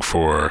had a thing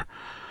for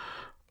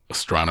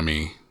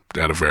astronomy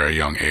at a very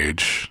young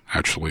age.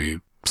 Actually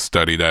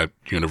studied at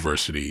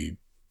university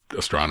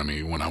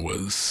astronomy when I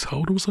was, how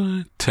old was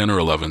I? 10 or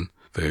 11.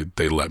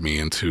 They let me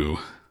into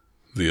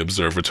the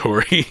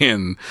observatory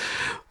and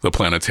the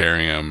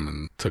planetarium,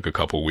 and took a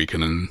couple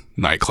weekend and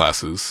night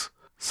classes.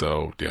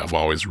 So yeah, I've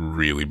always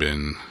really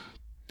been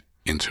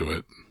into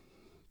it.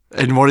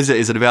 And what is it?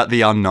 Is it about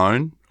the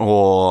unknown,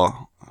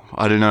 or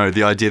I don't know,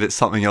 the idea that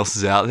something else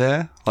is out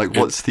there? Like,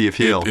 what's the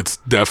appeal? It's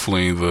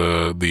definitely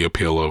the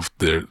appeal of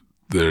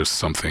there's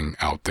something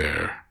out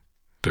there.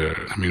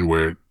 I mean,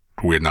 we're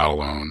not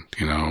alone.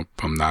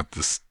 I'm not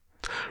this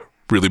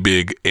really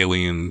big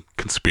alien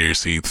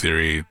conspiracy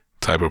theory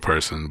type of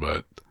person,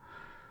 but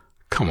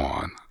come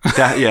on.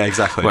 Yeah,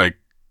 exactly. Like,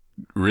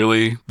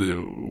 really,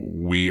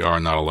 we are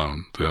not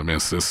alone. I mean,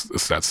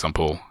 it's that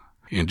simple.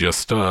 And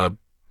just the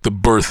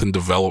birth and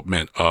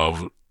development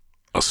of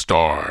a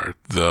star,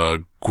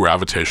 the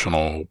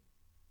gravitational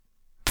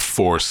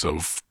force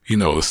of,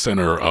 the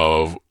center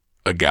of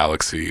a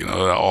galaxy,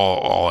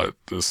 all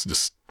is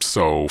just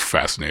so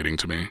fascinating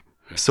to me.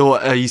 So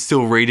are you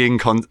still reading,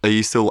 are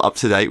you still up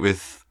to date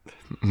with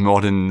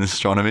modern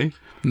astronomy?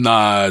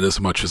 Not as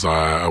much as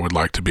I would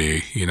like to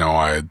be.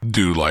 I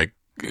do like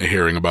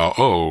hearing about,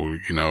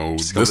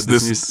 this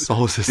new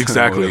solar system.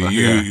 Exactly.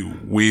 Yeah.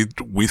 We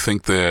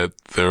think that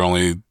there are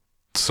only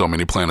so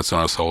many planets in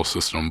our solar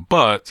system,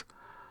 but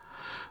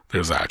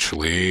there's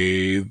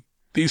actually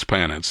these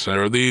planets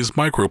or these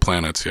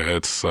microplanets. Yeah,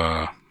 it's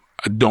I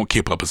don't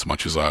keep up as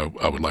much as I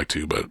would like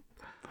to, but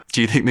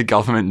do you think the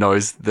government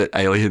knows that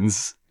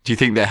aliens? Do you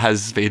think there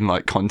has been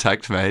like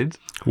contact made?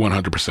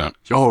 100%.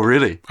 Oh,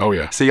 really? Oh,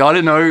 yeah. See, I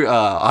don't know.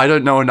 I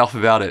don't know enough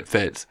about it,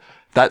 but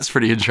that's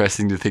pretty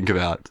interesting to think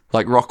about.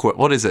 Like Rockwell,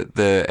 what is it?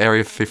 The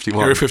Area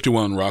 51? Area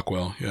 51,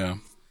 Rockwell, yeah.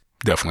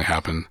 Definitely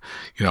happened.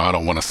 I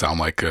don't want to sound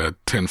like a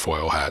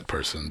tinfoil hat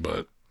person,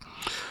 but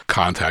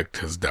contact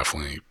has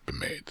definitely been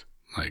made.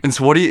 Like, and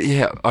so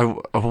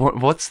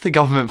what's the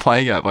government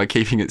playing at by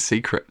keeping it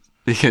secret?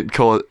 You can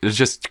call it,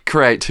 just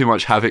create too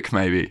much havoc,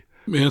 maybe.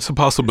 I mean, it's a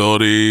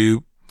possibility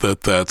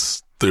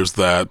there's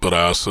that, but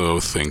I also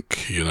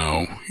think,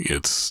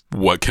 it's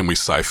what can we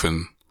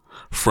siphon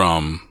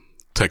from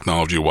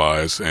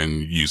technology-wise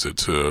and use it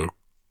to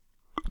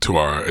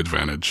our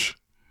advantage.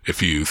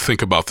 If you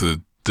think about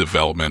the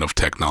development of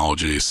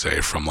technology,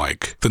 say from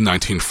like the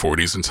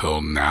 1940s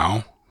until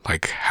now,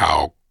 like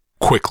how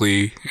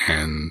quickly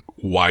and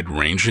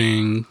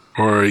wide-ranging,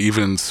 or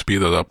even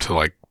speed it up to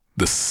like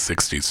the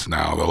 60s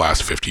now, the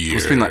last 50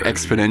 years. It's been like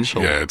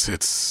exponential. Yeah,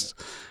 it's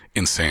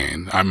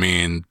insane. I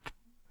mean,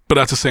 but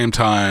at the same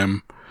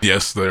time,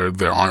 yes,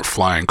 there aren't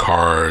flying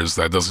cars.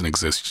 That doesn't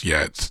exist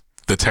yet.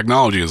 The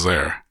technology is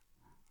there.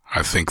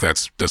 I think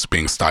that's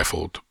being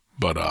stifled.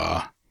 But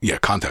yeah,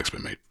 contact's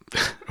been made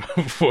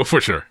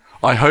for sure.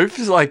 I hope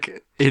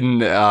like in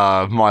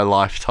my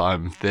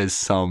lifetime there's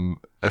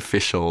some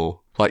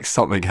official, like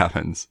something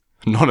happens.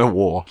 Not a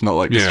war, not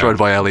like destroyed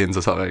by aliens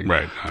or something.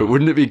 Right. But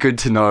wouldn't it be good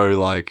to know,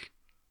 like,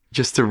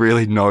 just to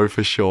really know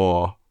for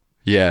sure,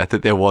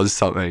 that there was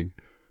something?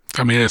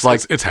 I mean,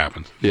 it's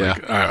happened. Yeah.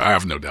 Like, I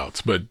have no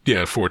doubts. But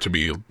yeah, for it to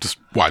be just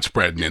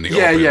widespread and in the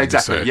open. Yeah,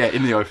 exactly.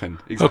 In the open.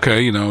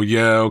 Exactly.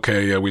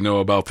 Okay, we know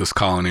about this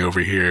colony over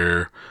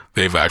here.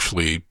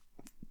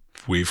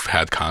 We've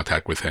had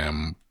contact with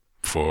him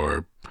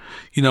for,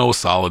 a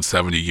solid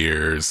 70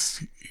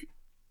 years.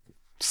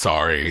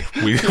 Sorry.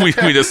 We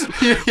just,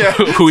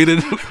 we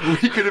didn't.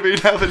 We could have been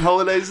having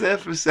holidays there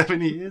for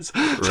 70 years.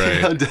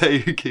 Right. How dare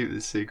you keep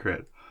this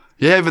secret?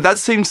 Yeah, but that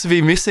seems to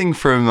be missing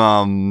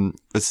from,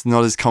 it's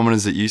not as common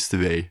as it used to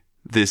be.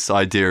 This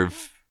idea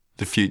of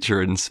the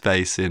future in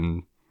space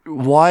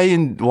why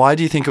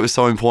do you think it was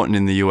so important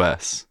in the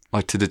US?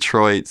 Like to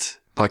Detroit,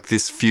 like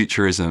this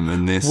futurism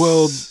and this.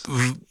 Well,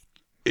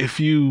 if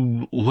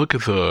you look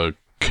at the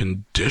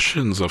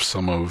conditions of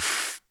some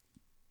of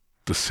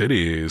the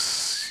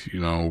cities,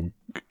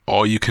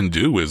 all you can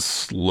do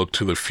is look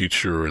to the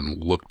future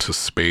and look to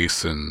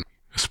space, and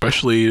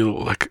especially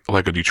like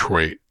a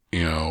Detroit,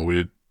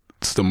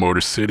 it's the Motor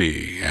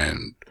City,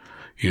 and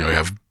you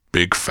have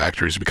big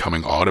factories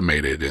becoming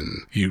automated,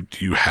 and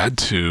you had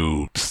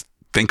to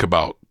think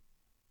about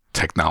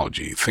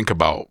technology, think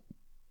about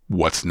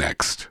what's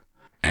next,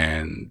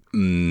 and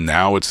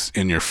now it's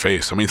in your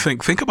face. I mean,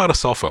 think about a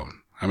cell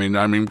phone. I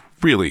mean,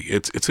 really,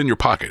 it's in your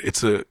pocket.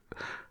 It's a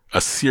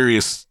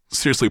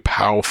seriously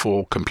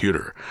powerful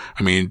computer.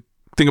 I mean,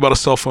 think about a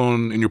cell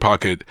phone in your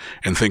pocket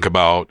and think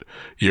about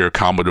your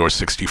Commodore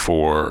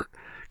 64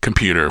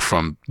 computer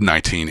from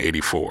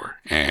 1984.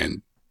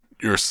 And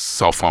your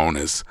cell phone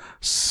is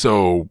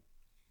so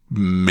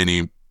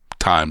many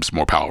times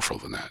more powerful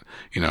than that,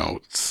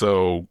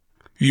 So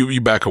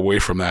you back away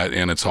from that,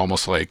 and it's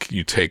almost like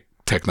you take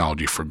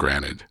technology for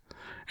granted.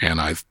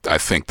 And I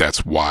think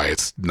that's why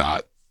it's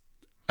not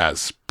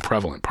as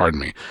prevalent,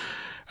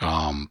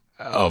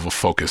 of a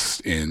focus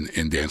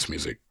in dance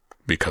music,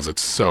 because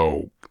it's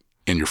so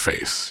in your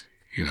face.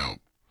 You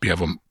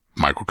have a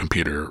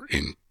microcomputer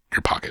in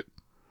your pocket.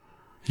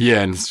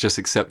 Yeah, and it's just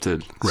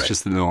accepted. It's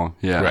just the norm.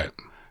 Yeah. Right.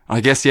 I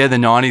guess, the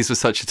 90s was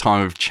such a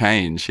time of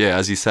change. Yeah,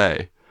 as you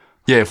say.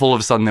 Yeah, if all of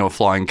a sudden there were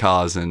flying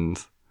cars and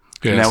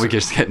now we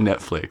just get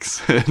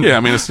Netflix. Yeah, I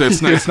mean, it's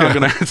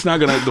not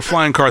gonna, the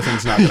flying car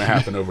thing's not gonna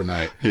happen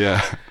overnight.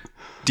 Yeah.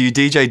 Do you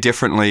DJ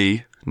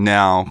differently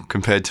now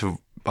compared to,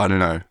 I don't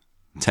know,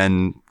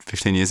 10,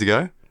 15 years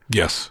ago?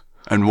 Yes.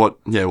 And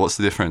what's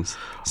the difference?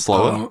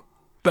 Slower?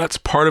 That's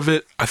part of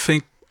it. I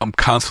think I'm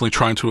constantly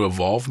trying to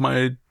evolve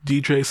my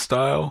DJ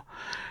style.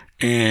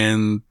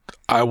 And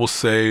I will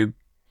say,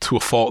 to a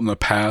fault in the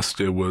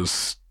past, it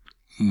was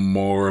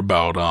more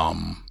about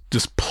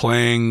just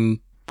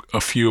playing a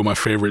few of my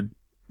favorite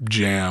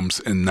jams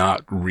and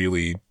not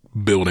really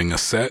building a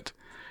set.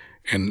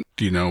 And,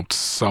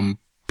 some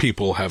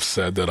people have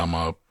said that I'm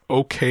a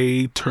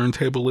okay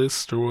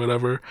turntablist or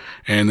whatever.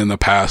 And in the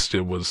past,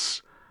 it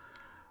was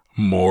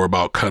more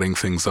about cutting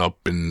things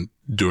up and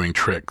doing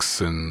tricks.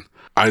 And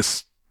I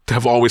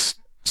have always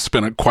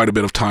spent quite a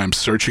bit of time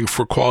searching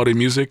for quality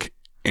music,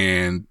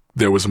 and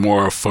there was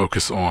more a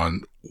focus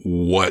on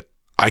what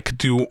I could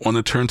do on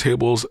the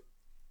turntables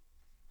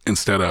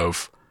instead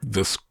of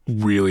this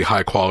really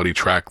high quality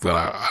track that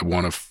I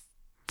want to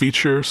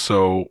feature.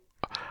 So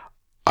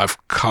I've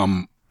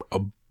come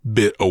a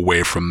bit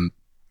away from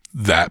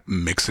that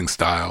mixing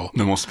style.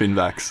 No more spin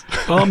backs.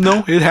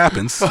 No, it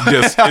happens.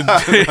 Yes,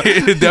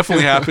 it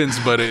definitely happens,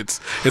 but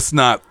it's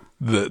not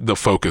the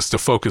focus. The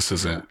focus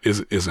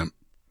isn't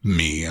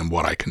me and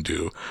what I can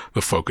do.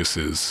 The focus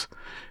is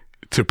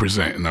to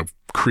present in a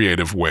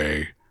creative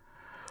way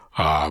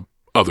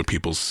other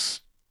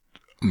people's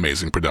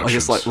amazing productions. I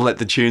guess like let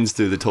the tunes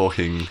do the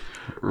talking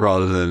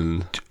rather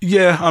than.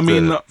 Yeah, I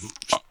mean,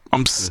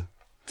 I'm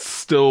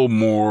still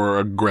more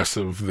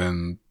aggressive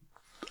than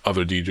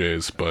other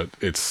DJs, but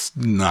it's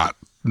no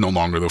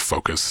longer the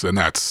focus, and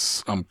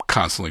I'm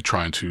constantly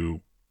trying to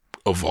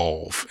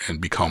evolve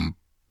and become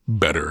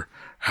better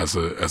as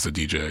a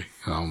DJ.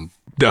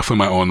 Definitely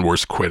my own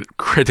worst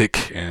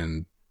critic,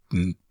 and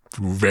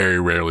very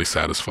rarely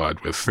satisfied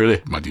with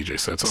my DJ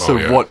sets.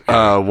 So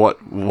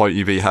what won't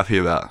you be happy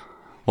about?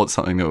 What's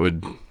something that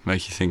would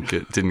make you think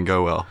it didn't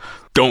go well?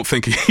 Don't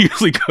think it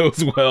usually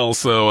goes well.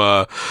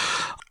 So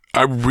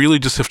I really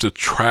just, if the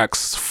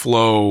tracks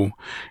flow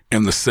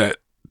and the set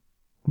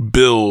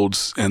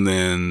builds and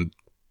then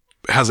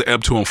has an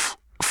ebb to and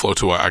flow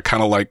to it, I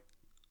kind of like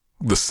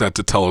the set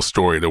to tell a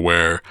story, to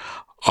where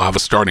I'll have a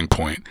starting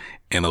point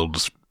and it'll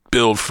just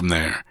build from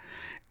there.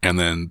 And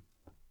then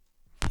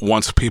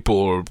once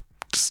people are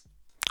just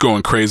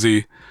going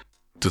crazy,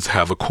 just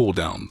have a cool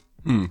down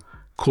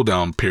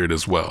period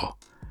as well.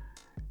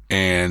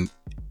 And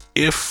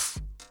if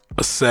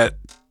a set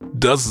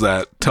does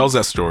that, tells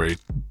that story,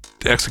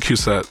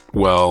 executes that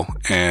well,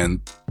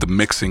 and the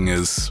mixing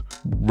is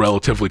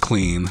relatively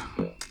clean,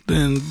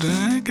 then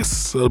I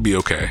guess it'll be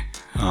okay.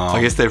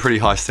 I guess they're pretty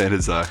high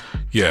standards though.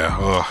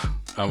 Yeah,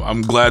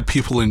 I'm glad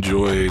people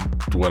enjoyed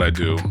what I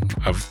do.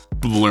 I've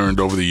learned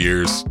over the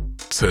years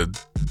to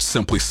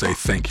simply say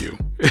thank you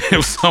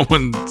if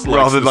someone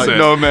Rather than like,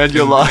 no man,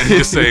 you're lying.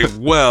 Just say,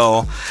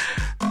 well,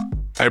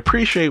 I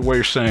appreciate what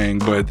you're saying,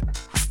 but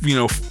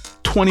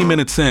 20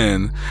 minutes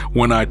in,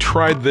 when I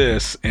tried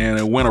this and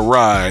it went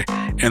awry,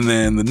 and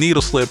then the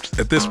needle slipped.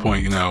 At this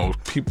point,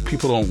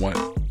 people don't want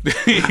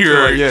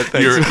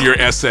your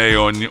essay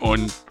on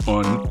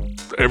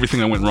everything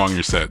that went wrong in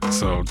your set.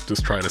 So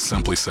just try to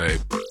simply say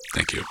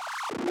thank you.